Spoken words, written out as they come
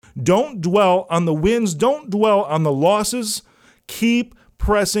Don't dwell on the wins. Don't dwell on the losses. Keep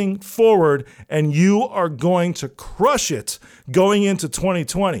pressing forward, and you are going to crush it going into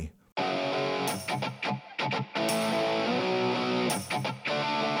 2020.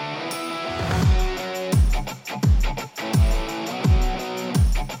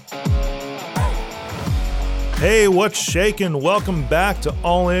 Hey, what's shaking? Welcome back to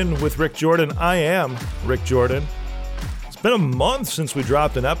All In with Rick Jordan. I am Rick Jordan. It's been a month since we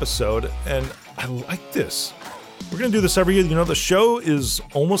dropped an episode, and I like this. We're going to do this every year. You know, the show is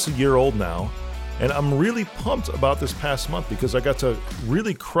almost a year old now, and I'm really pumped about this past month because I got to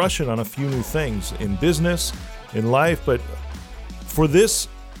really crush it on a few new things in business, in life. But for this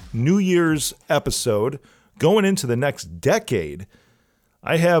New Year's episode, going into the next decade,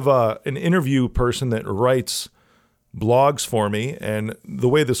 I have an interview person that writes blogs for me, and the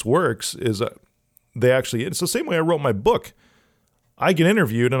way this works is it's the same way I wrote my book. I get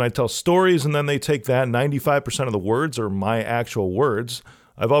interviewed and I tell stories, and then they take that. 95% of the words are my actual words.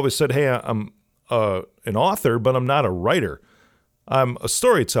 I've always said, hey, I'm an author, but I'm not a writer. I'm a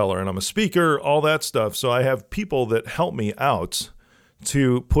storyteller and I'm a speaker, all that stuff. So I have people that help me out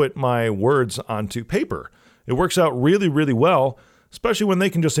to put my words onto paper. It works out really, really well, especially when they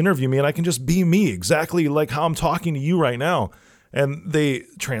can just interview me and I can just be me exactly like how I'm talking to you right now. And they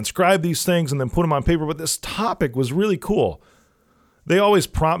transcribe these things and then put them on paper. But this topic was really cool. They always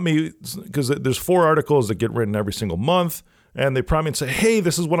prompt me because there's 4 articles that get written every single month. And they prompt me and say, hey,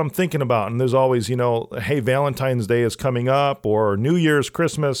 this is what I'm thinking about. And there's always, hey, Valentine's Day is coming up, or New Year's,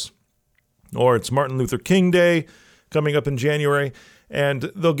 Christmas, or it's Martin Luther King Day coming up in January.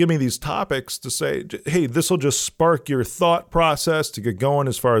 And they'll give me these topics to say, hey, this will just spark your thought process to get going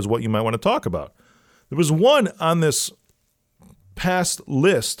as far as what you might want to talk about. There was one on this past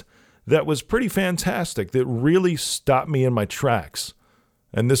list that was pretty fantastic that really stopped me in my tracks.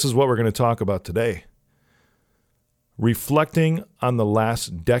 And this is what we're going to talk about today. Reflecting on the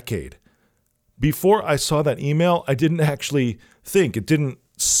last decade. Before I saw that email, I didn't actually think, it didn't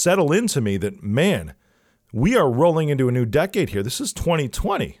settle into me that, man, we are rolling into a new decade here. This is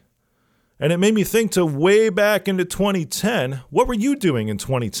 2020. And it made me think to way back into 2010. What were you doing in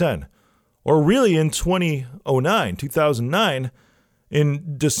 2010? Or really in 2009,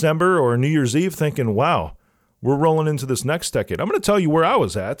 in December or New Year's Eve, thinking, wow, we're rolling into this next decade. I'm going to tell you where I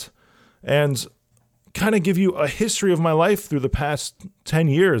was at and kind of give you a history of my life through the past 10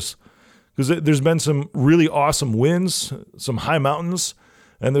 years. Because there's been some really awesome wins, some high mountains,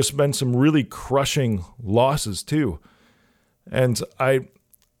 and there's been some really crushing losses too. And I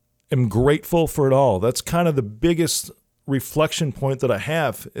am grateful for it all. That's kind of the biggest reflection point that I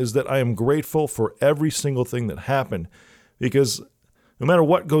have, is that I am grateful for every single thing that happened. Because no matter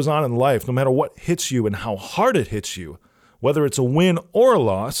what goes on in life, no matter what hits you and how hard it hits you, whether it's a win or a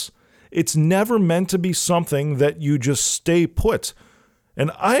loss, it's never meant to be something that you just stay put.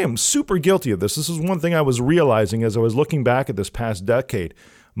 And I am super guilty of this. This is one thing I was realizing as I was looking back at this past decade.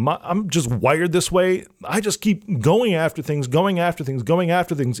 I'm just wired this way. I just keep going after things,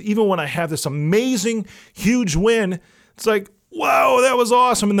 even when I have this amazing, huge win. It's like, wow, that was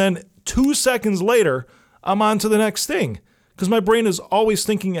awesome. And then 2 seconds later, I'm on to the next thing. Because my brain is always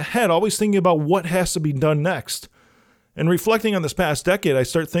thinking ahead, always thinking about what has to be done next. And reflecting on this past decade, I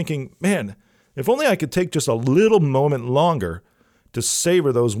start thinking, man, if only I could take just a little moment longer to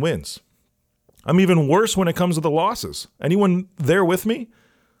savor those wins. I'm even worse when it comes to the losses. Anyone there with me?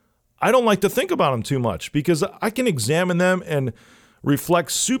 I don't like to think about them too much because I can examine them and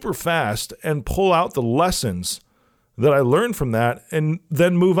reflect super fast and pull out the lessons that I learned from that and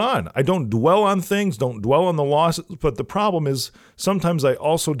then move on. I don't dwell on things, don't dwell on the losses, but the problem is sometimes I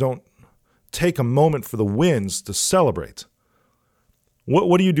also don't take a moment for the wins to celebrate.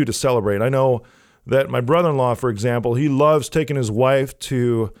 What do you do to celebrate? I know that my brother-in-law, for example, he loves taking his wife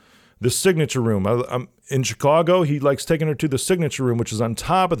to the Signature Room. I'm in Chicago. He likes taking her to the Signature Room, which is on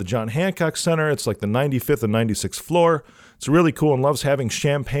top of the John Hancock Center. It's like the 95th and 96th floor. It's really cool, and loves having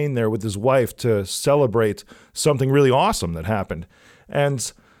champagne there with his wife to celebrate something really awesome that happened.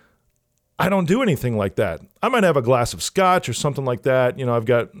 And I don't do anything like that. I might have a glass of scotch or something like that.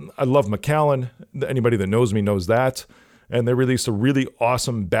 I love Macallan. Anybody that knows me knows that. And they released a really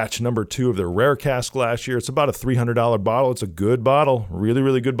awesome batch number 2 of their Rare Cask last year. It's about a $300 bottle. It's a good bottle, really,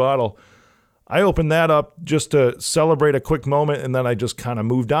 really good bottle. I opened that up just to celebrate a quick moment, and then I just kind of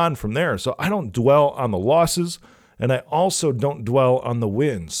moved on from there. So I don't dwell on the losses, and I also don't dwell on the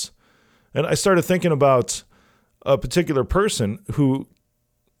wins. And I started thinking about a particular person who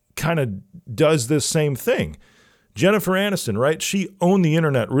kind of does this same thing. Jennifer Aniston, right? She owned the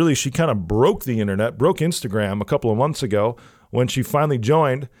internet. Really, she kind of broke the internet, broke Instagram a couple of months ago when she finally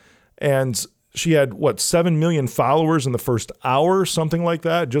joined. And she had, 7 million followers in the first hour, something like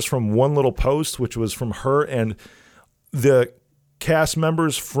that, just from one little post, which was from her and the cast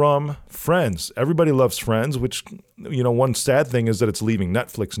members from Friends. Everybody loves Friends, which, one sad thing is that it's leaving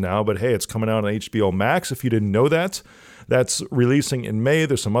Netflix now, but hey, it's coming out on HBO Max. If you didn't know that, that's releasing in May.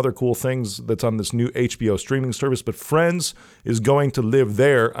 There's some other cool things that's on this new HBO streaming service, but Friends is going to live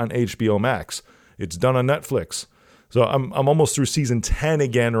there on HBO Max. It's done on Netflix. So I'm almost through season 10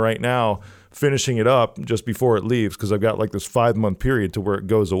 again right now, finishing it up just before it leaves because I've got like this 5-month period to where it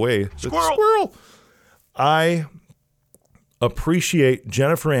goes away. Squirrel! I appreciate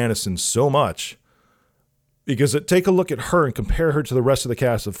Jennifer Aniston so much because take a look at her and compare her to the rest of the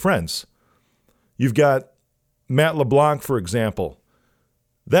cast of Friends. You've got Matt LeBlanc, for example.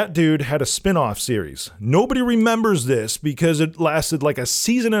 That dude had a spin-off series. Nobody remembers this because it lasted like a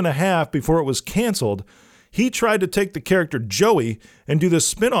season and a half before it was canceled. He tried to take the character Joey and do this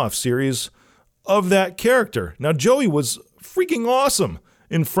spin-off series of that character. Now, Joey was freaking awesome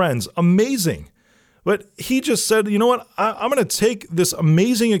in Friends. Amazing. But he just said, you know what? I'm going to take this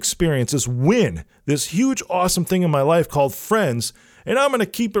amazing experience, this win, this huge, awesome thing in my life called Friends, and I'm going to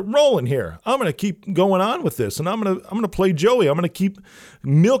keep it rolling here. I'm going to keep going on with this, and I'm going to play Joey. I'm going to keep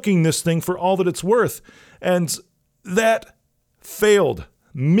milking this thing for all that it's worth. And that failed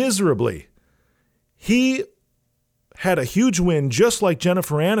miserably. He had a huge win just like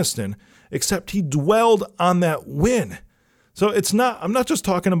Jennifer Aniston, except he dwelled on that win. So I'm not just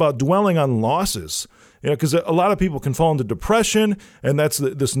talking about dwelling on losses, because a lot of people can fall into depression, and that's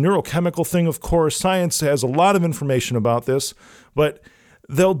this neurochemical thing, of course. Science has a lot of information about this, but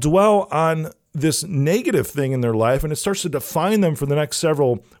they'll dwell on this negative thing in their life, and it starts to define them for the next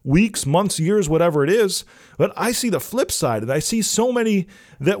several weeks, months, years, whatever it is. But I see the flip side, and I see so many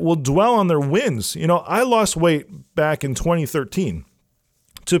that will dwell on their wins. I lost weight back in 2013.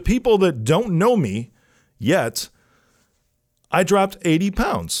 To people that don't know me yet, I dropped 80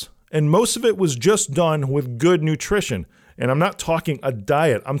 pounds, and most of it was just done with good nutrition. And I'm not talking a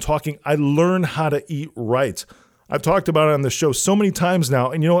diet. I'm talking I learned how to eat right. I've talked about it on the show so many times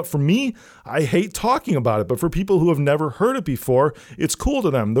now. And you know what? For me, I hate talking about it. But for people who have never heard it before, it's cool to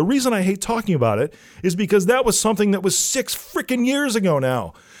them. The reason I hate talking about it is because that was something that was 6 freaking years ago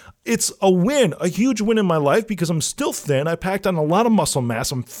now. It's a win, a huge win in my life because I'm still thin. I packed on a lot of muscle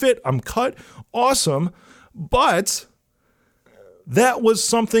mass. I'm fit. I'm cut. Awesome. But that was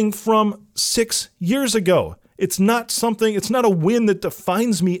something from 6 years ago. It's not a win that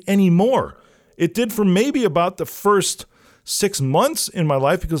defines me anymore. It did for maybe about the first 6 months in my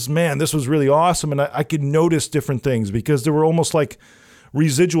life because, man, this was really awesome. And I could notice different things because there were almost like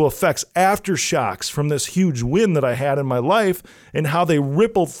residual effects, aftershocks from this huge win that I had in my life and how they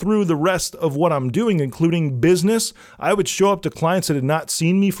rippled through the rest of what I'm doing, including business. I would show up to clients that had not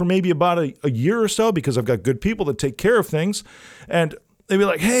seen me for maybe about a year or so because I've got good people that take care of things. And they'd be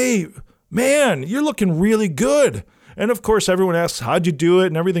like, hey, man, you're looking really good. And of course, everyone asks, how'd you do it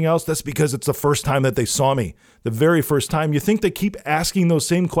and everything else? That's because it's the first time that they saw me, the very first time. You think they keep asking those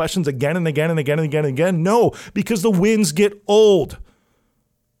same questions again and again and again and again and again? No, because the wins get old.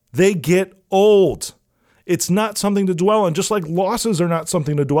 They get old. It's not something to dwell on, just like losses are not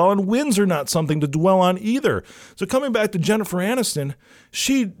something to dwell on. Wins are not something to dwell on either. So coming back to Jennifer Aniston,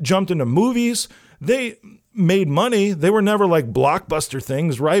 she jumped into movies. They made money. They were never like blockbuster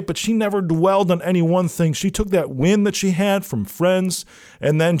things, right? But she never dwelled on any one thing. She took that win that she had from Friends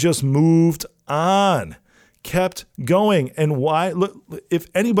and then just moved on. Kept going. And why? Look, if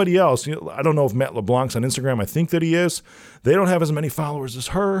anybody else, I don't know if Matt LeBlanc's on Instagram. I think that he is. They don't have as many followers as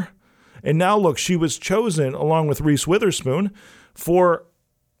her. And now look, she was chosen along with Reese Witherspoon for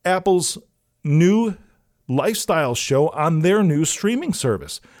Apple's new lifestyle show on their new streaming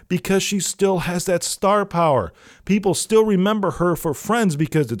service because she still has that star power. People still remember her for Friends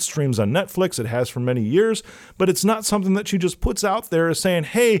because it streams on Netflix. It has for many years, but it's not something that she just puts out there as saying,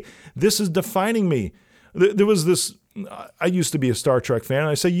 hey, this is defining me. There was this, I used to be a Star Trek fan.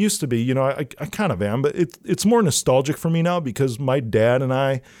 I say used to be, I kind of am, but it's more nostalgic for me now because my dad and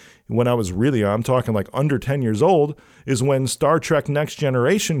I, when I was really, I'm talking like under 10 years old, is when Star Trek Next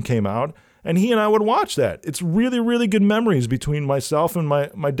Generation came out, and he and I would watch that. It's really, really good memories between myself and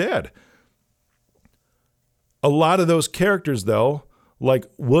my dad. A lot of those characters, though, like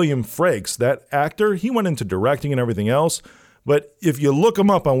William Frakes, that actor, he went into directing and everything else, but if you look him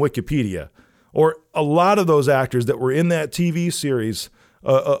up on Wikipedia, or a lot of those actors that were in that TV series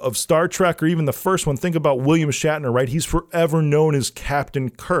of Star Trek, or even the first one, think about William Shatner, right? He's forever known as Captain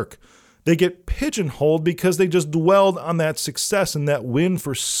Kirk. They get pigeonholed because they just dwelled on that success and that win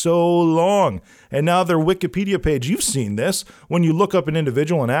for so long. And now their Wikipedia page, you've seen this, when you look up an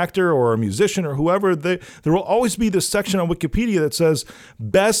individual, an actor or a musician or whoever, there will always be this section on Wikipedia that says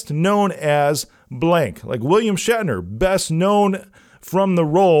best known as blank. Like William Shatner, best known from the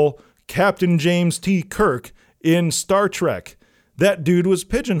role Captain James T. Kirk in Star Trek. That dude was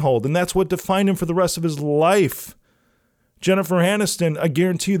pigeonholed, and that's what defined him for the rest of his life. Jennifer Aniston, I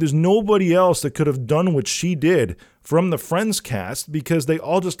guarantee you there's nobody else that could have done what she did from the Friends cast, because they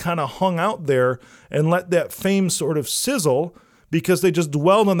all just kind of hung out there and let that fame sort of sizzle because they just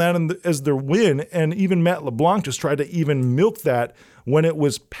dwelled on that as their win. And even Matt LeBlanc just tried to even milk that when it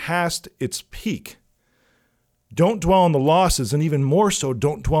was past its peak. Don't dwell on the losses, and even more so,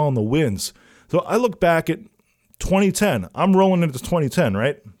 don't dwell on the wins. So I look back at 2010. I'm rolling into 2010,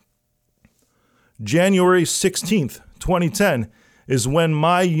 right? January 16th, 2010 is when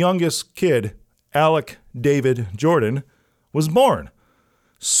my youngest kid, Alec David Jordan, was born.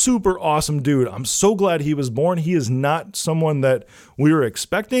 Super awesome dude. I'm so glad he was born. He is not someone that we were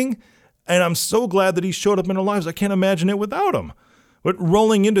expecting, and I'm so glad that he showed up in our lives. I can't imagine it without him. But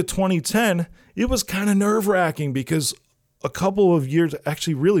rolling into 2010, it was kind of nerve-wracking because a couple of years,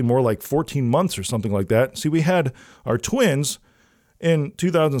 actually really more like 14 months or something like that. See, we had our twins in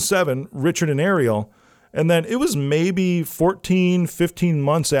 2007, Richard and Ariel, and then it was maybe 14, 15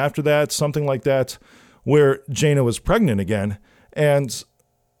 months after that, something like that, where Jaina was pregnant again, and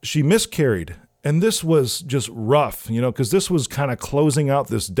she miscarried. And this was just rough, because this was kind of closing out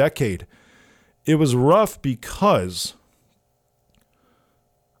this decade. It was rough because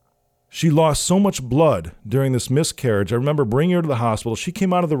she lost so much blood during this miscarriage. I remember bringing her to the hospital. She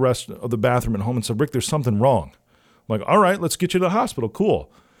came out of the bathroom at home and said, "Rick, there's something wrong." I'm like, "All right, let's get you to the hospital."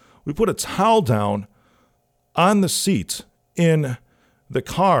 Cool. We put a towel down on the seat in the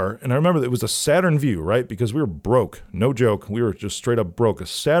car, and I remember it was a Saturn Vue, right? Because we were broke. No joke. We were just straight up broke. A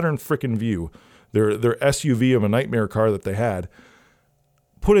Saturn frickin' Vue, their SUV of a nightmare car that they had.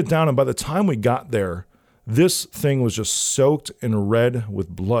 Put it down, and by the time we got there, this thing was just soaked and red with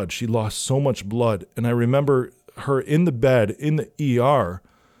blood. She lost so much blood, and I remember her in the bed in the ER,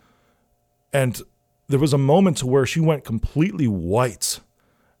 and there was a moment to where she went completely white.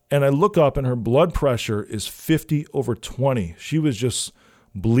 And I look up and her blood pressure is 50/20. She was just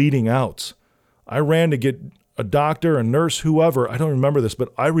bleeding out. I ran to get a doctor, a nurse, whoever. I don't remember this,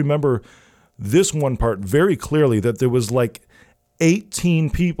 but I remember this one part very clearly, that there was like 18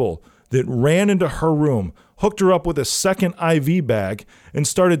 people that ran into her room, hooked her up with a second IV bag, and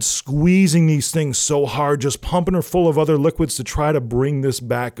started squeezing these things so hard, just pumping her full of other liquids to try to bring this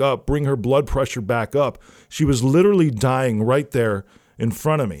back up, bring her blood pressure back up. She was literally dying right there in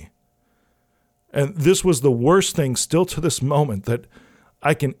front of me. And this was the worst thing still to this moment that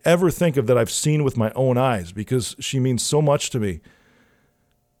I can ever think of that I've seen with my own eyes, because she means so much to me.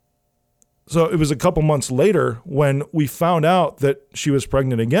 So it was a couple months later when we found out that she was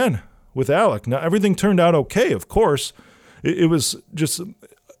pregnant again with Alec. Now, everything turned out okay, of course. It was just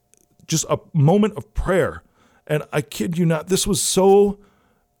a moment of prayer. And I kid you not, this was so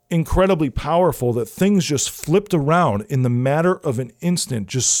incredibly powerful that things just flipped around in the matter of an instant,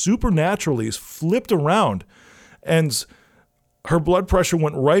 just supernaturally flipped around. And her blood pressure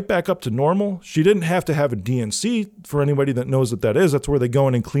went right back up to normal. She didn't have to have a DNC. For anybody that knows what that is, that's where they go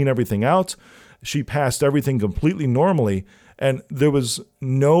in and clean everything out. She passed everything completely normally, and there was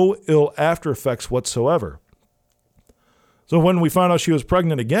no ill after effects whatsoever. So when we found out she was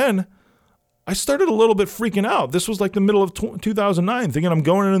pregnant again, I started a little bit freaking out. This was like the middle of 2009, thinking I'm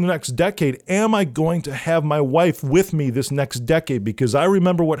going into the next decade. Am I going to have my wife with me this next decade? Because I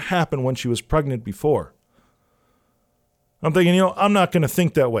remember what happened when she was pregnant before. I'm thinking, I'm not going to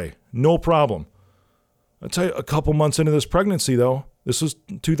think that way. No problem. I'll tell you, a couple months into this pregnancy, though, this was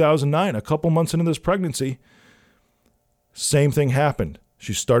 2009, a couple months into this pregnancy, same thing happened.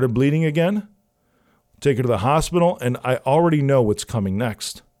 She started bleeding again. Take her to the hospital, and I already know what's coming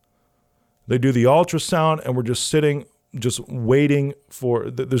next. They do the ultrasound, and we're just sitting, just waiting for,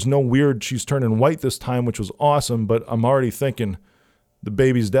 there's no weird, she's turning white this time, which was awesome, but I'm already thinking the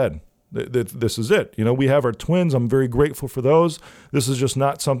baby's dead. This is it. We have our twins. I'm very grateful for those. This is just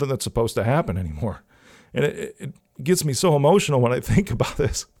not something that's supposed to happen anymore. And it gets me so emotional when I think about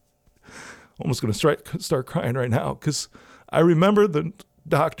this. I'm almost going to start crying right now, because I remember the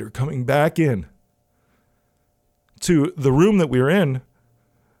doctor coming back in to the room that we were in,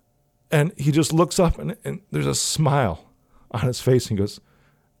 and he just looks up and there's a smile on his face. And he goes,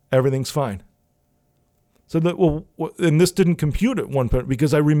 "Everything's fine." So and this didn't compute at one point,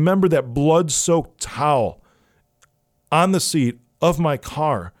 because I remember that blood-soaked towel on the seat of my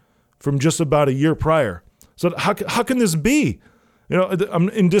car from just about a year prior. So how can this be? I'm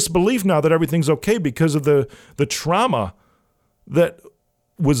in disbelief now that everything's okay because of the trauma that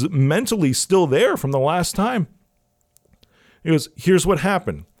was mentally still there from the last time. He goes, here's what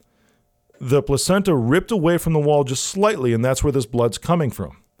happened. The placenta ripped away from the wall just slightly, and that's where this blood's coming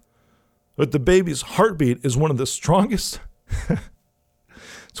from. But the baby's heartbeat is one of the strongest.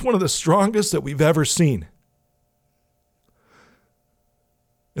 It's one of the strongest that we've ever seen.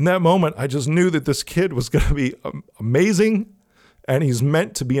 In that moment, I just knew that this kid was going to be amazing, and he's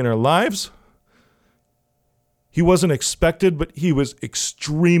meant to be in our lives. He wasn't expected, but he was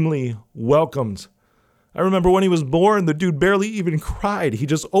extremely welcomed. I remember when he was born, the dude barely even cried. He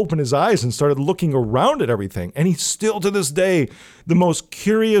just opened his eyes and started looking around at everything. And he's still to this day the most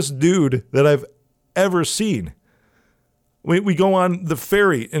curious dude that I've ever seen. We go on the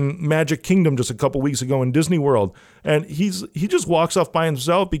ferry in Magic Kingdom just a couple weeks ago in Disney World, and he just walks off by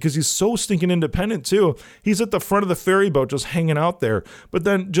himself because he's so stinking independent too. He's at the front of the ferry boat just hanging out there, but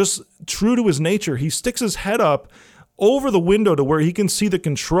then just true to his nature, he sticks his head up over the window to where he can see the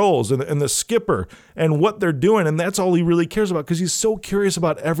controls and the skipper and what they're doing, and that's all he really cares about because he's so curious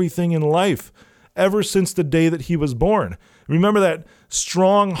about everything in life ever since the day that he was born. Remember that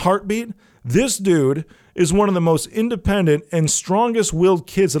strong heartbeat? This dude is one of the most independent and strongest-willed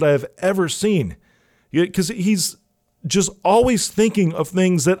kids that I have ever seen. Because he's just always thinking of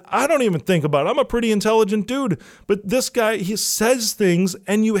things that I don't even think about. I'm a pretty intelligent dude, but this guy, he says things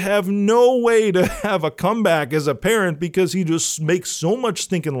and you have no way to have a comeback as a parent because he just makes so much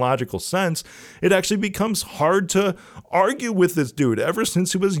stinking logical sense. It actually becomes hard to argue with this dude ever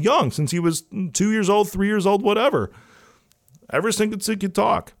since he was young, since he was 2 years old, 3 years old, whatever. Ever since he could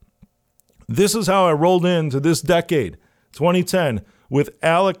talk. This is how I rolled into this decade, 2010, with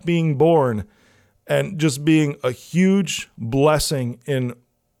Alec being born and just being a huge blessing in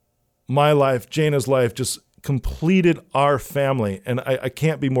my life, Jana's life, just completed our family. And I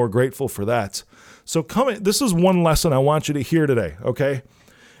can't be more grateful for that. So this is one lesson I want you to hear today, okay?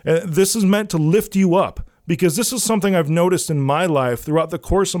 And this is meant to lift you up because this is something I've noticed in my life throughout the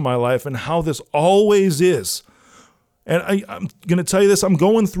course of my life and how this always is. And I'm going to tell you this, I'm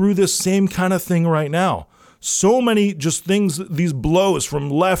going through this same kind of thing right now. So many just things, these blows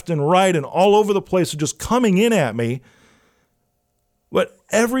from left and right and all over the place are just coming in at me. But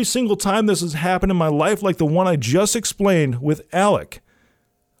every single time this has happened in my life, like the one I just explained with Alec,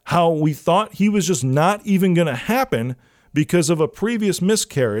 how we thought he was just not even going to happen because of a previous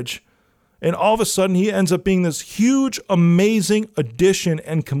miscarriage. And all of a sudden he ends up being this huge, amazing addition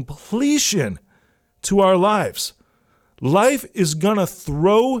and completion to our lives. Life is going to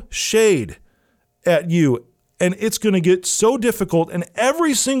throw shade at you, and it's going to get so difficult. And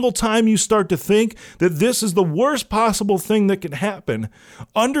every single time you start to think that this is the worst possible thing that can happen,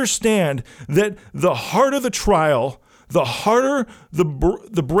 understand that the harder the trial, the harder the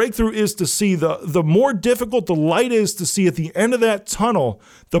breakthrough is to see, the more difficult the light is to see at the end of that tunnel,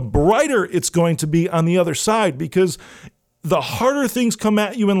 the brighter it's going to be on the other side, because the harder things come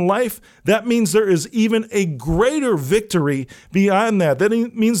at you in life, that means there is even a greater victory beyond that. That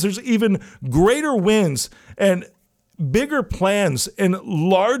means there's even greater wins and bigger plans and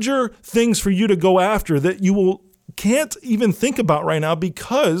larger things for you to go after that you can't even think about right now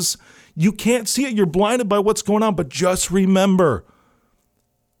because you can't see it. You're blinded by what's going on. But just remember,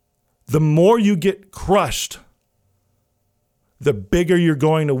 the more you get crushed, the bigger you're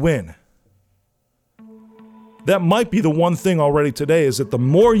going to win. That might be the one thing already today, is that the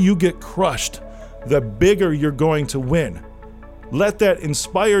more you get crushed, the bigger you're going to win. Let that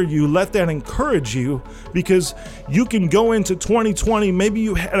inspire you. Let that encourage you, because you can go into 2020. Maybe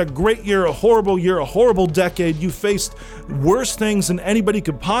you had a great year, a horrible decade. You faced worse things than anybody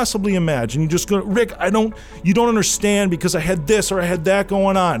could possibly imagine. You just go, Rick, you don't understand because I had this or I had that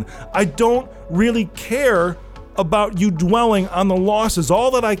going on. I don't really care about you dwelling on the losses.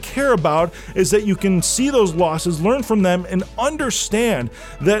 All that I care about is that you can see those losses, learn from them, and understand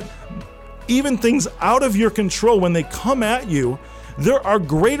that even things out of your control, when they come at you, there are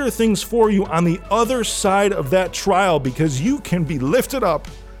greater things for you on the other side of that trial, because you can be lifted up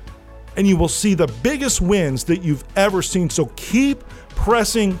and you will see the biggest wins that you've ever seen. So keep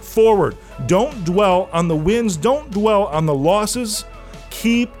pressing forward. Don't dwell on the wins. Don't dwell on the losses.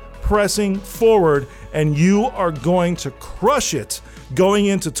 Keep pressing forward, and you are going to crush it going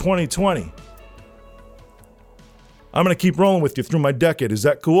into 2020. I'm going to keep rolling with you through my decade. Is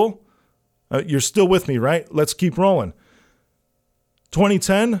that cool? You're still with me, right? Let's keep rolling.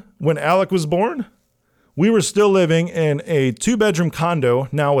 2010, when Alec was born, we were still living in a 2-bedroom condo,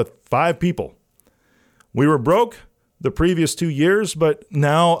 now with 5 people. We were broke. the previous 2 years, but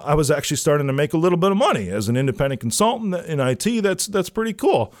now I was actually starting to make a little bit of money as an independent consultant in IT. That's pretty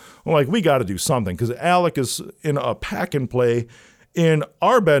cool. I'm like, we got to do something because Alec is in a pack and play in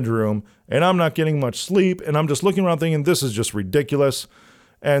our bedroom and I'm not getting much sleep. And I'm just looking around thinking, this is just ridiculous.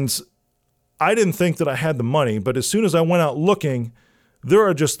 And I didn't think that I had the money, but as soon as I went out looking, there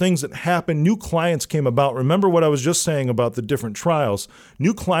are just things that happen. New clients came about. Remember what I was just saying about the different trials.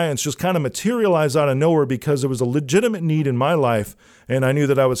 New clients just kind of materialized out of nowhere because there was a legitimate need in my life, and I knew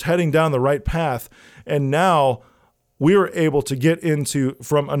that I was heading down the right path. And now we were able to get into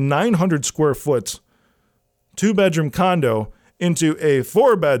from a 900 square foot 2-bedroom condo into a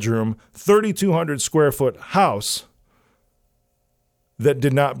 4-bedroom 3,200 square foot house that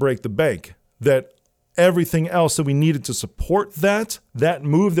did not break the bank. That everything else that we needed to support that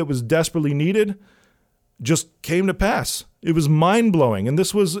move that was desperately needed just came to pass. It was mind-blowing. And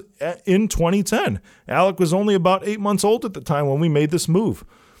this was in 2010. Alec was only about 8 months old at the time when we made this move.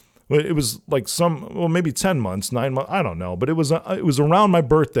 It was like maybe 10 months, 9 months, I don't know. But it was around my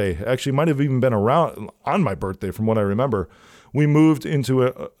birthday. Actually, it might have even been around on my birthday from what I remember. We moved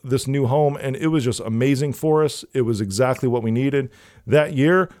into this new home, and it was just amazing for us. It was exactly what we needed. That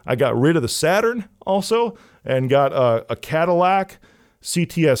year, I got rid of the Saturn also and got a Cadillac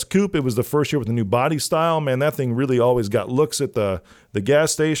CTS Coupe. It was the first year with the new body style. Man, that thing really always got looks at the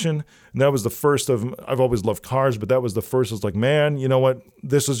gas station. And that was the first of, I've always loved cars, but that was the first. It's like, man, you know what?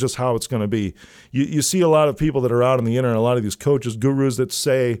 This is just how it's going to be. You see a lot of people that are out on the internet, a lot of these coaches, gurus that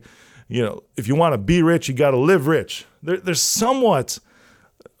say, you know, if you want to be rich, you got to live rich. There's somewhat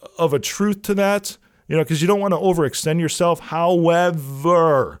of a truth to that, you know, because you don't want to overextend yourself.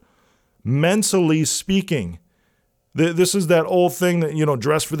 However, mentally speaking, this is that old thing that, you know,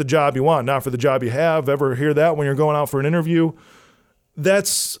 dress for the job you want, not for the job you have. Ever hear that when you're going out for an interview?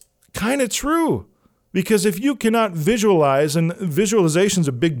 That's kind of true. Because if you cannot visualize, and visualization's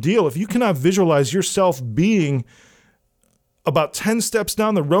a big deal, if you cannot visualize yourself being about 10 steps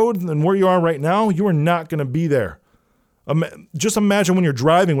down the road than where you are right now, you are not going to be there. Just imagine when you're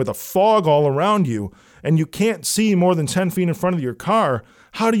driving with a fog all around you and you can't see more than 10 feet in front of your car.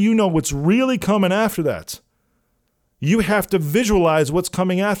 How do you know what's really coming after that? You have to visualize what's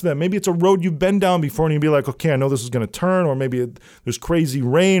coming after that. Maybe it's a road you've been down before and you'd be like, okay, I know this is going to turn, or maybe there's crazy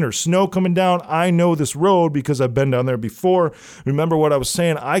rain or snow coming down. I know this road because I've been down there before. Remember what I was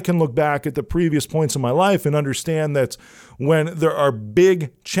saying? I can look back at the previous points in my life and understand that when there are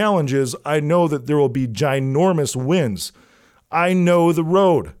big challenges, I know that there will be ginormous wins. I know the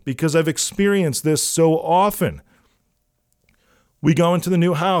road because I've experienced this so often. We go into the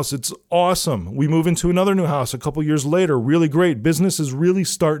new house. It's awesome. We move into another new house a couple years later. Really great. Business is really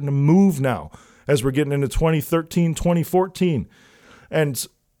starting to move now as we're getting into 2013, 2014. And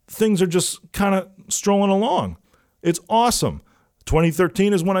things are just kind of strolling along. It's awesome.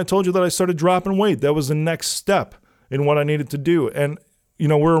 2013 is when I told you that I started dropping weight. That was the next step in what I needed to do. And, you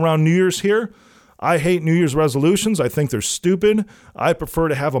know, we're around New Year's here. I hate New Year's resolutions. I think they're stupid. I prefer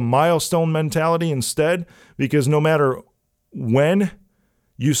to have a milestone mentality instead, because no matter when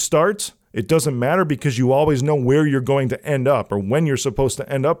you start, it doesn't matter because you always know where you're going to end up or when you're supposed to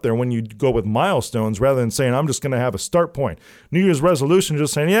end up there when you go with milestones rather than saying, I'm just going to have a start point. New Year's resolution,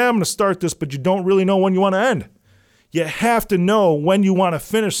 just saying, yeah, I'm going to start this, but you don't really know when you want to end. You have to know when you want to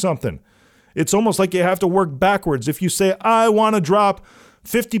finish something. It's almost like you have to work backwards. If you say, I want to drop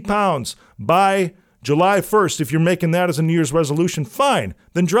 50 pounds by July 1st, if you're making that as a New Year's resolution, fine.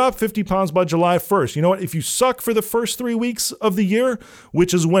 Then drop 50 pounds by July 1st. You know what? If you suck for the first 3 weeks of the year,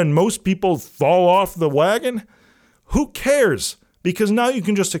 which is when most people fall off the wagon, who cares? Because now you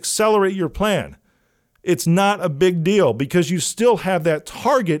can just accelerate your plan. It's not a big deal because you still have that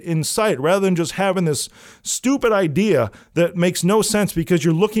target in sight rather than just having this stupid idea that makes no sense because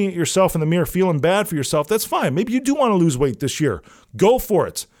you're looking at yourself in the mirror feeling bad for yourself. That's fine. Maybe you do want to lose weight this year. Go for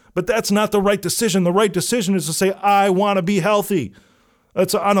it. But that's not the right decision. The right decision is to say, I want to be healthy.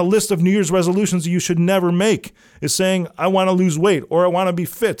 That's on a list of New Year's resolutions that you should never make, is saying, I want to lose weight or I want to be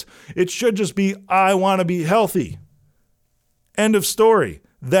fit. It should just be, I want to be healthy. End of story.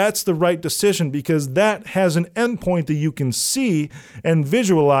 That's the right decision because that has an endpoint that you can see and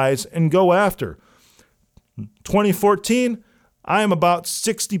visualize and go after. 2014, I am about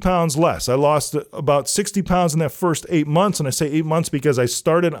 60 pounds less. I lost about 60 pounds in that first 8 months. And I say 8 months because I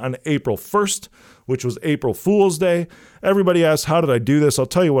started on April 1st, which was April Fool's Day. Everybody asks, how did I do this? I'll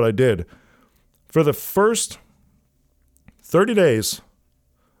tell you what I did. For the first 30 days,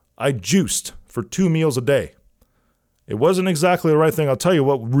 I juiced for 2 meals a day. It wasn't exactly the right thing. I'll tell you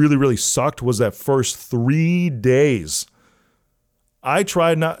what really, really sucked was that first 3 days. I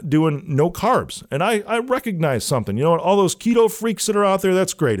tried not doing no carbs, and I recognize something. You know what? All those keto freaks that are out there,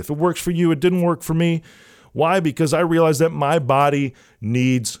 that's great. If it works for you, it didn't work for me. Why? Because I realized that my body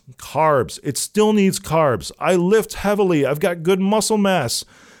needs carbs. It still needs carbs. I lift heavily. I've got good muscle mass.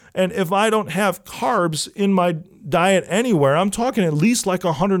 And if I don't have carbs in my diet anywhere, I'm talking at least like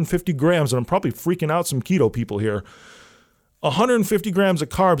 150 grams, and I'm probably freaking out some keto people here. 150 grams of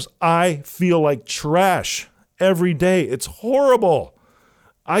carbs, I feel like trash every day. It's horrible.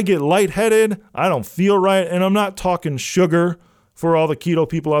 I get lightheaded. I don't feel right. And I'm not talking sugar for all the keto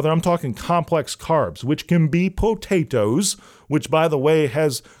people out there. I'm talking complex carbs, which can be potatoes, which, by the way,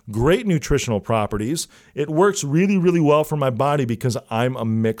 has great nutritional properties. It works really, really well for my body because I'm a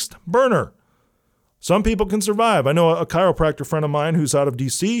mixed burner. Some people can survive. I know a chiropractor friend of mine who's out of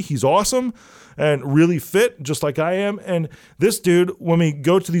DC. He's awesome and really fit, just like I am. And this dude, when we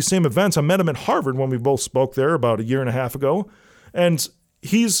go to these same events, I met him at Harvard when we both spoke there about a year and a half ago. And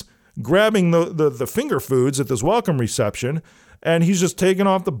he's grabbing the finger foods at this welcome reception, and he's just taking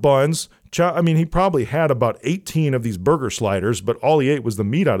off the buns. I mean, he probably had about 18 of these burger sliders, but all he ate was the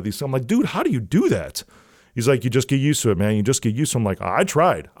meat out of these. So I'm like, dude, how do you do that? He's like, you just get used to it, man. You just get used to it. I'm like, I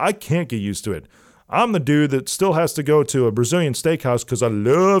tried. I can't get used to it. I'm the dude that still has to go to a Brazilian steakhouse because I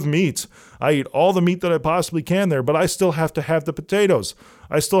love meat. I eat all the meat that I possibly can there, but I still have to have the potatoes.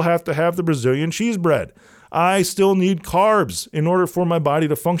 I still have to have the Brazilian cheese bread. I still need carbs in order for my body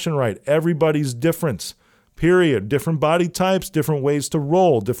to function right. Everybody's different, period. Different body types, different ways to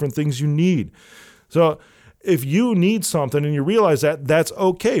roll, different things you need. So if you need something and you realize that, that's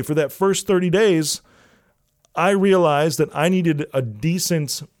okay. For that first 30 days, I realized that I needed a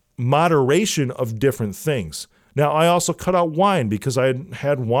decent moderation of different things. Now, I also cut out wine because I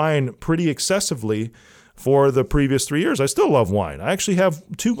had wine pretty excessively for the previous 3 years. I still love wine. I actually have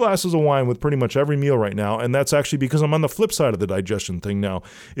 2 glasses of wine with pretty much every meal right now, and that's actually because I'm on the flip side of the digestion thing now,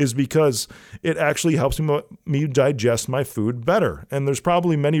 is because it actually helps me digest my food better. And there's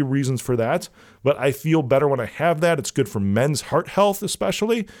probably many reasons for that, but I feel better when I have that. It's good for men's heart health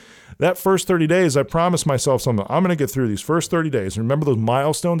especially. That first 30 days, I promised myself something. I'm going to get through these first 30 days. Remember those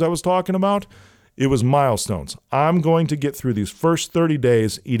milestones I was talking about? It was milestones. I'm going to get through these first 30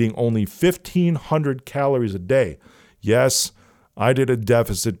 days eating only 1,500 calories a day. Yes, I did a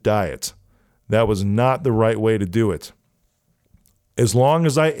deficit diet. That was not the right way to do it. As long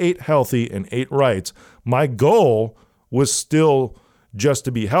as I ate healthy and ate right, my goal was still just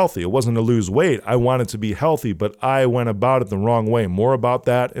to be healthy. It wasn't to lose weight. I wanted to be healthy, but I went about it the wrong way. More about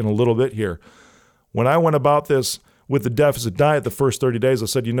that in a little bit here. When I went about this with the deficit diet the first 30 days, I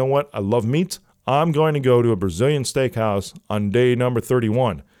said, you know what? I love meat. I'm going to go to a Brazilian steakhouse on day number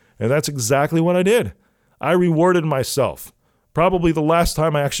 31. And that's exactly what I did. I rewarded myself. Probably the last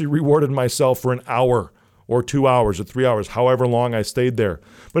time I actually rewarded myself for an hour or 2 hours or 3 hours, however long I stayed there.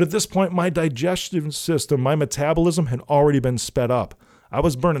 But at this point, my digestive system, my metabolism had already been sped up. I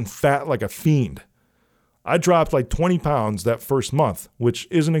was burning fat like a fiend. I dropped like 20 pounds that first month, which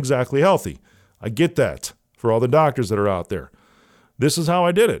isn't exactly healthy. I get that for all the doctors that are out there. This is how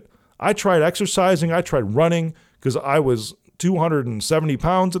I did it. I tried exercising. I tried running because I was 270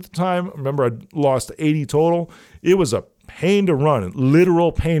 pounds at the time. Remember, I lost 80 total. It was a pain to run,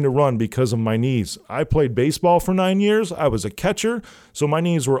 literal pain to run because of my knees. I played baseball for 9 years. I was a catcher, so my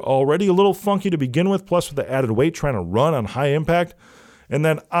knees were already a little funky to begin with, plus with the added weight trying to run on high impact. And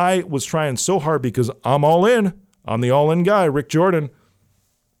then I was trying so hard because I'm all in. I'm the all-in guy, Rick Jordan.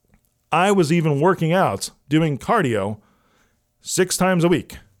 I was even working out, doing cardio 6 times a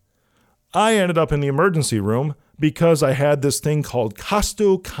week. I ended up in the emergency room because I had this thing called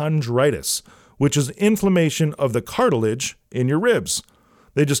costochondritis, which is inflammation of the cartilage in your ribs.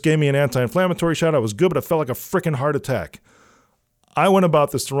 They just gave me an anti-inflammatory shot. I was good, but I felt like a freaking heart attack. I went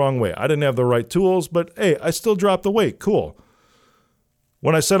about this the wrong way. I didn't have the right tools, but hey, I still dropped the weight. Cool.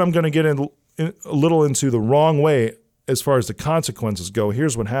 When I said I'm going to get a little into the wrong way as far as the consequences go,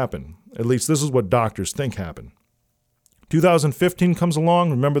 here's what happened. At least this is what doctors think happened. 2015 comes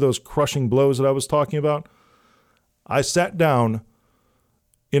along. Remember those crushing blows that I was talking about? I sat down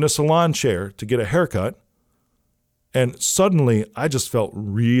in a salon chair to get a haircut, and suddenly I just felt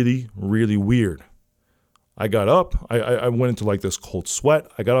really, really weird. I got up. I went into like this cold sweat.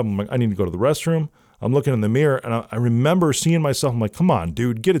 I got up. I'm like, I need to go to the restroom. I'm looking in the mirror, and I remember seeing myself. I'm like, come on,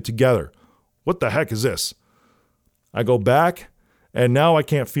 dude, get it together. What the heck is this? I go back, and now I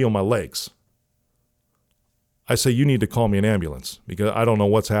can't feel my legs. I say, you need to call me an ambulance because I don't know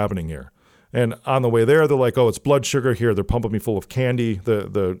what's happening here. And on the way there, they're like, oh, it's blood sugar here. They're pumping me full of candy.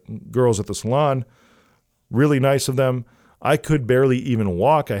 The girls at the salon, really nice of them. I could barely even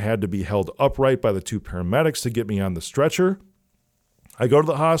walk. I had to be held upright by the 2 paramedics to get me on the stretcher. I go to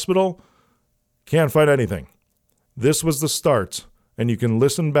the hospital, can't find anything. This was the start, and you can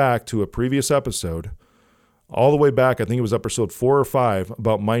listen back to a previous episode, all the way back, I think it was episode 4 or 5,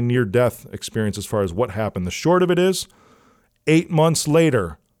 about my near-death experience as far as what happened. The short of it is, 8 months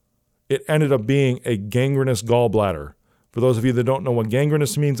later, it ended up being a gangrenous gallbladder. For those of you that don't know what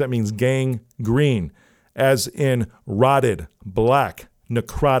gangrenous means, that means gangrene, as in rotted, black,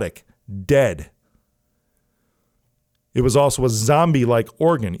 necrotic, dead. It was also a zombie-like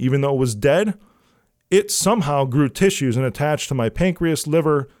organ. Even though it was dead, it somehow grew tissues and attached to my pancreas,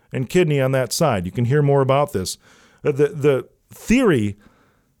 liver, and kidney on that side. You can hear more about this. The theory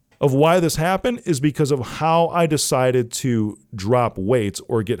of why this happened is because of how I decided to drop weight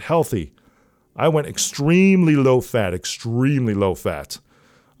or get healthy. I went extremely low fat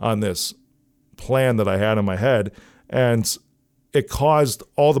on this plan that I had in my head, and it caused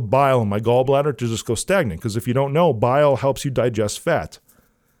all the bile in my gallbladder to just go stagnant. Because if you don't know, bile helps you digest fat.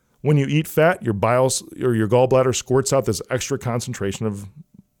 When you eat fat, your gallbladder squirts out this extra concentration of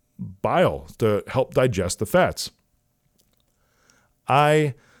bile to help digest the fats.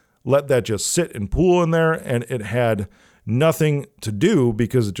 I let that just sit and pool in there, and it had nothing to do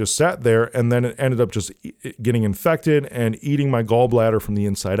because it just sat there, and then it ended up just getting infected and eating my gallbladder from the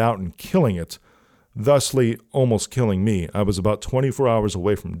inside out and killing it, thusly almost killing me. I was about 24 hours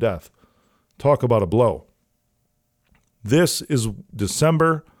away from death. Talk about a blow. This is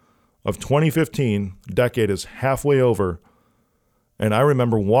December of 2015. The decade is halfway over. And I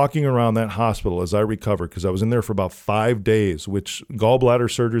remember walking around that hospital as I recovered, because I was in there for about 5 days, which gallbladder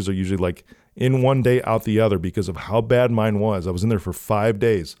surgeries are usually like in one day, out the other, because of how bad mine was. I was in there for 5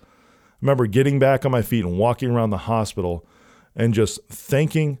 days. I remember getting back on my feet and walking around the hospital and just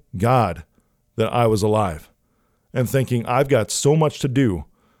thanking God that I was alive, and thinking, I've got so much to do,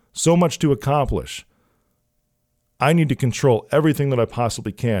 so much to accomplish. I need to control everything that I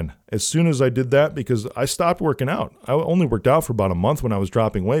possibly can. As soon as I did that, because I stopped working out. I only worked out for about a month when I was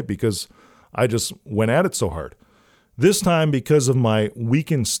dropping weight because I just went at it so hard. This time, because of my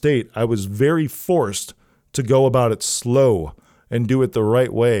weakened state, I was very forced to go about it slow and do it the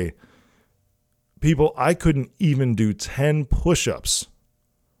right way. People, I couldn't even do 10 push-ups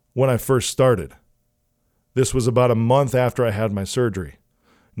when I first started. This was about a month after I had my surgery.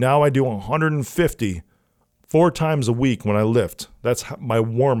 Now I do 150 4 times a week when I lift. That's my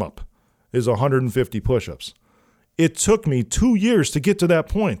warm-up, is 150 push-ups. It took me 2 years to get to that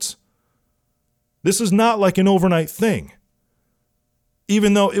point. This is not like an overnight thing.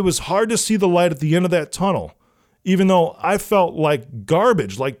 Even though it was hard to see the light at the end of that tunnel, even though I felt like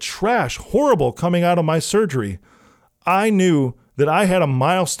garbage, like trash, horrible coming out of my surgery, I knew that I had a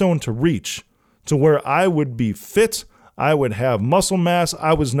milestone to reach to where I would be fit, I would have muscle mass.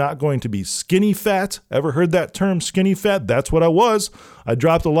 I was not going to be skinny fat. Ever heard that term, skinny fat? That's what I was. I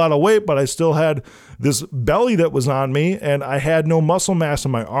dropped a lot of weight, but I still had this belly that was on me, and I had no muscle mass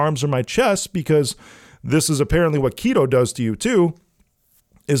in my arms or my chest, because this is apparently what keto does to you too,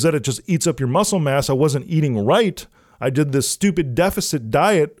 is that it just eats up your muscle mass. I wasn't eating right. I did this stupid deficit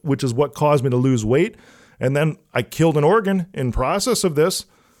diet, which is what caused me to lose weight, and then I killed an organ in process of this.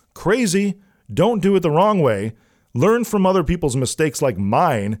 Crazy. Don't do it the wrong way. Learn from other people's mistakes like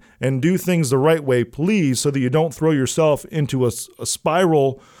mine and do things the right way, please, so that you don't throw yourself into a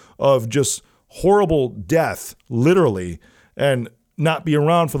spiral of just horrible death, literally, and not be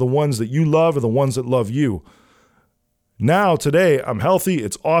around for the ones that you love or the ones that love you. Now, today, I'm healthy.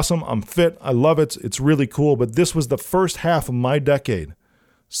 It's awesome. I'm fit. I love it. It's really cool. But this was the first half of my decade.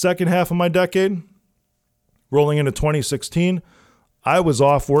 Second half of my decade, rolling into 2016, I was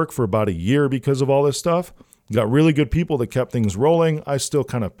off work for about a year because of all this stuff. Got really good people that kept things rolling. I still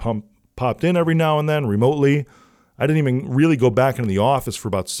kind of popped in every now and then remotely. I didn't even really go back into the office for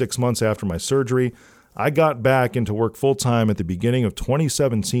about 6 months after my surgery. I got back into work full-time at the beginning of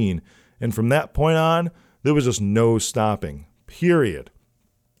 2017, and from that point on, there was just no stopping, period.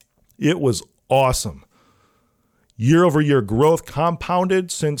 It was awesome. Year-over-year growth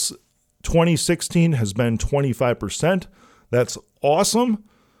compounded since 2016 has been 25%. That's awesome.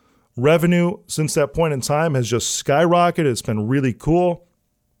 Revenue since that point in time has just skyrocketed. It's been really cool.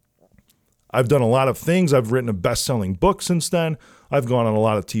 I've done a lot of things. I've written a best-selling book since then. I've gone on a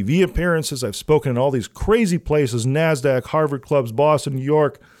lot of TV appearances. I've spoken in all these crazy places, NASDAQ, Harvard Clubs, Boston, New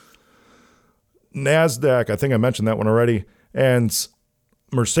York. NASDAQ, I think I mentioned that one already. And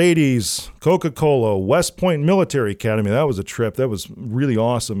Mercedes, Coca-Cola, West Point Military Academy. That was a trip. That was really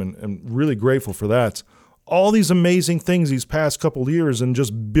awesome, and really grateful for that. All these amazing things these past couple of years and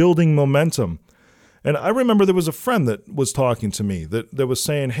just building momentum. And I remember there was a friend that was talking to me that was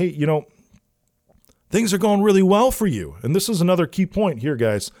saying, hey, things are going really well for you. And this is another key point here,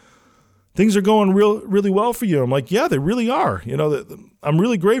 guys. Things are going really well for you. I'm like, yeah, they really are. I'm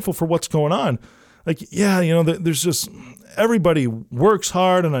really grateful for what's going on. Like, yeah, there's just, everybody works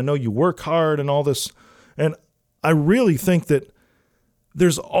hard, and I know you work hard and all this. And I really think that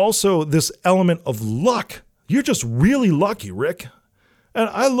there's also this element of luck. You're just really lucky, Rick. And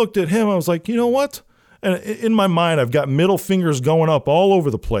I looked at him, I was like, you know what? And in my mind, I've got middle fingers going up all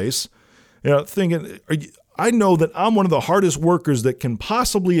over the place, thinking, I know that I'm one of the hardest workers that can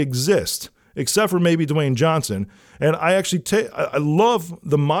possibly exist, except for maybe Dwayne Johnson. And I actually I love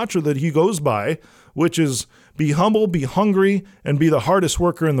the mantra that he goes by, which is be humble, be hungry, and be the hardest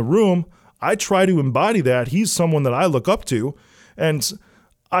worker in the room. I try to embody that. He's someone that I look up to. And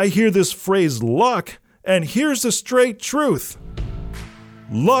I hear this phrase, luck, and here's the straight truth.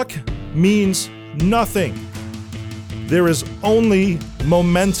 Luck means nothing. There is only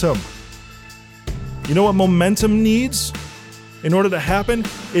momentum. You know what momentum needs in order to happen?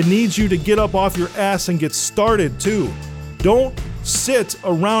 It needs you to get up off your ass and get started too. Don't sit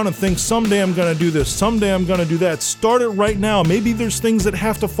around and think someday I'm going to do this, someday I'm going to do that. Start it right now. Maybe there's things that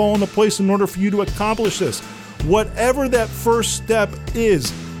have to fall into place in order for you to accomplish this. Whatever that first step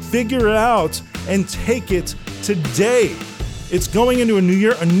is, figure it out and take it today. It's going into a new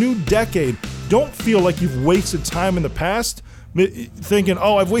year, a new decade. Don't feel like you've wasted time in the past thinking,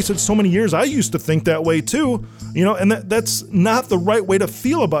 oh, I've wasted so many years. I used to think that way too. And that's not the right way to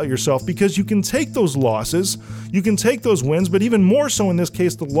feel about yourself, because you can take those losses, you can take those wins, but even more so in this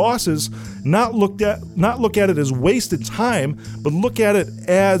case, the losses, not look at it as wasted time, but look at it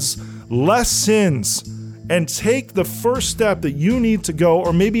as lessons. And take the first step that you need to go,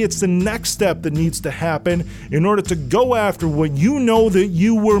 or maybe it's the next step that needs to happen in order to go after what you know that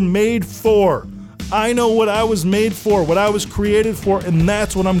you were made for. I know what I was made for, what I was created for, and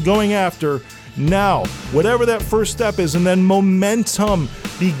that's what I'm going after now. Whatever that first step is, and then momentum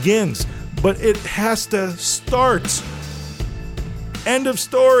begins. But it has to start. End of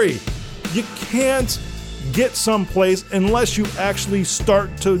story. You can't get someplace unless you actually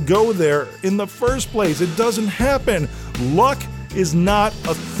start to go there in the first place. It doesn't happen. Luck is not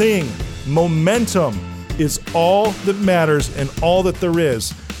a thing. Momentum is all that matters and all that there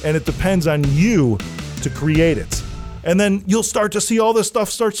is, and it depends on you to create it. And then you'll start to see all this stuff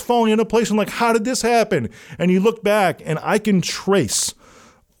starts falling into place, and like, how did this happen? And you look back, and I can trace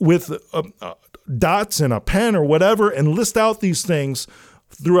with dots and a pen or whatever and list out these things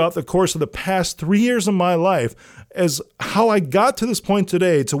throughout the course of the past 3 years of my life as how I got to this point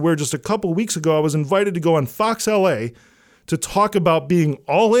today, to where just a couple of weeks ago I was invited to go on Fox LA to talk about being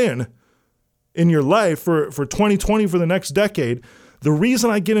all in your life for 2020, for the next decade. The reason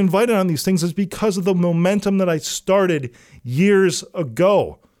I get invited on these things is because of the momentum that I started years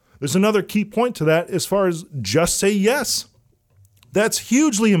ago. There's another key point to that as far as just say yes. That's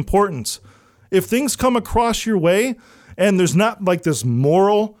hugely important. If things come across your way, and there's not like this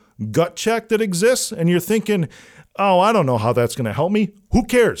moral gut check that exists, and you're thinking, oh, I don't know how that's going to help me. Who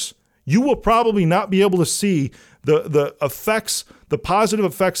cares? You will probably not be able to see the effects, the positive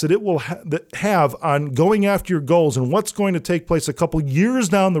effects that it will have on going after your goals and what's going to take place a couple years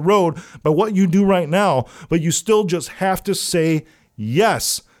down the road by what you do right now. But you still just have to say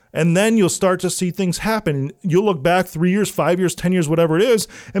yes. And then you'll start to see things happen. You'll look back 3 years, 5 years, 10 years, whatever it is,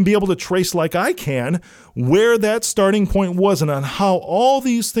 and be able to trace, like I can, where that starting point was and on how all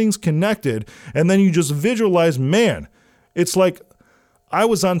these things connected. And then you just visualize, man, it's like I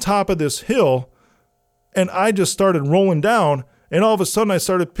was on top of this hill and I just started rolling down, and all of a sudden I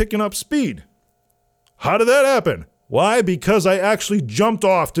started picking up speed. How did that happen? Why? Because I actually jumped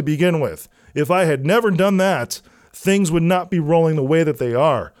off to begin with. If I had never done that, things would not be rolling the way that they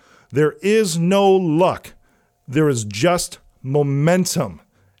are. There is no luck. There is just momentum,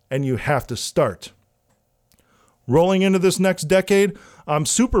 and you have to start. Rolling into this next decade, I'm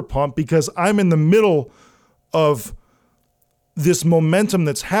super pumped because I'm in the middle of this momentum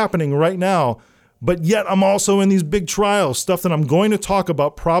that's happening right now, but yet I'm also in these big trials, stuff that I'm going to talk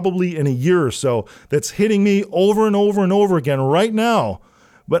about probably in a year or so that's hitting me over and over and over again right now.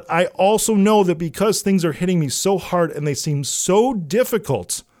 But I also know that because things are hitting me so hard and they seem so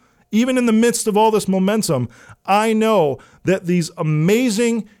difficult, even in the midst of all this momentum, I know that these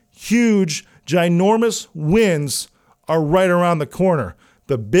amazing, huge, ginormous wins are right around the corner.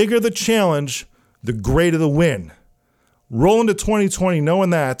 The bigger the challenge, the greater the win. Roll into 2020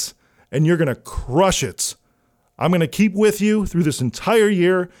 knowing that, and you're going to crush it. I'm going to keep with you through this entire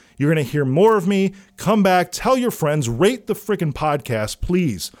year. You're going to hear more of me. Come back, tell your friends, rate the freaking podcast,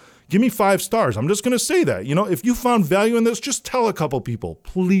 please. Give me 5 stars. I'm just going to say that. If you found value in this, just tell a couple people,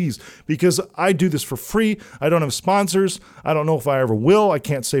 please, because I do this for free. I don't have sponsors. I don't know if I ever will. I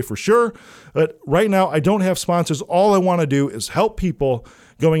can't say for sure. But right now, I don't have sponsors. All I want to do is help people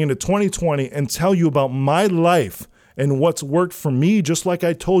going into 2020 and tell you about my life and what's worked for me, just like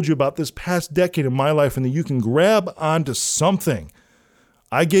I told you about this past decade of my life, and that you can grab onto something.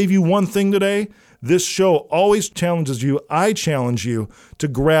 I gave you one thing today. This show always challenges you. I challenge you to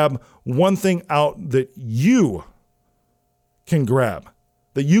grab one thing out that you can grab,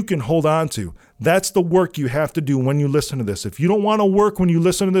 that you can hold on to. That's the work you have to do when you listen to this. If you don't want to work when you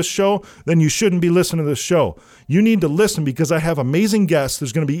listen to this show, then you shouldn't be listening to this show. You need to listen because I have amazing guests.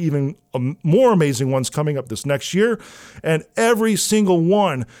 There's going to be even more amazing ones coming up this next year. And every single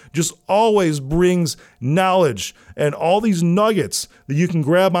one just always brings knowledge and all these nuggets that you can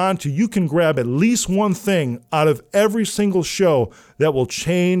grab onto. You can grab at least one thing out of every single show that will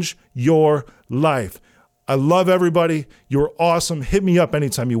change your life. I love everybody. You're awesome. Hit me up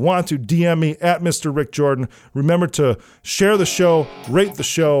anytime you want to. DM me at Mr. Rick Jordan. Remember to share the show, rate the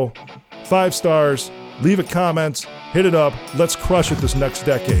show, 5 stars, leave a comment, hit it up. Let's crush it this next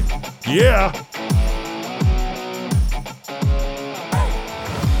decade. Yeah!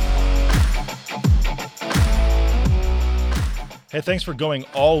 Hey, thanks for going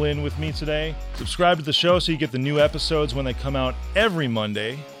all in with me today. Subscribe to the show so you get the new episodes when they come out every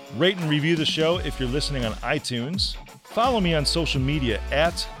Monday. Rate and review the show if you're listening on iTunes. Follow me on social media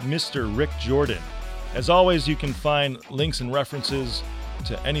at Mr. Rick Jordan. As always, you can find links and references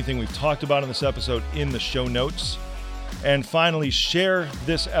to anything we've talked about in this episode in the show notes. And finally, share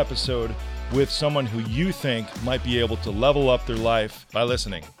this episode with someone who you think might be able to level up their life by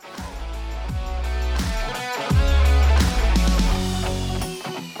listening.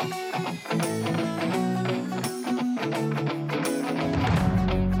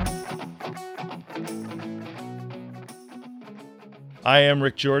 I am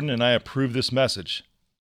Rick Jordan, and I approve this message.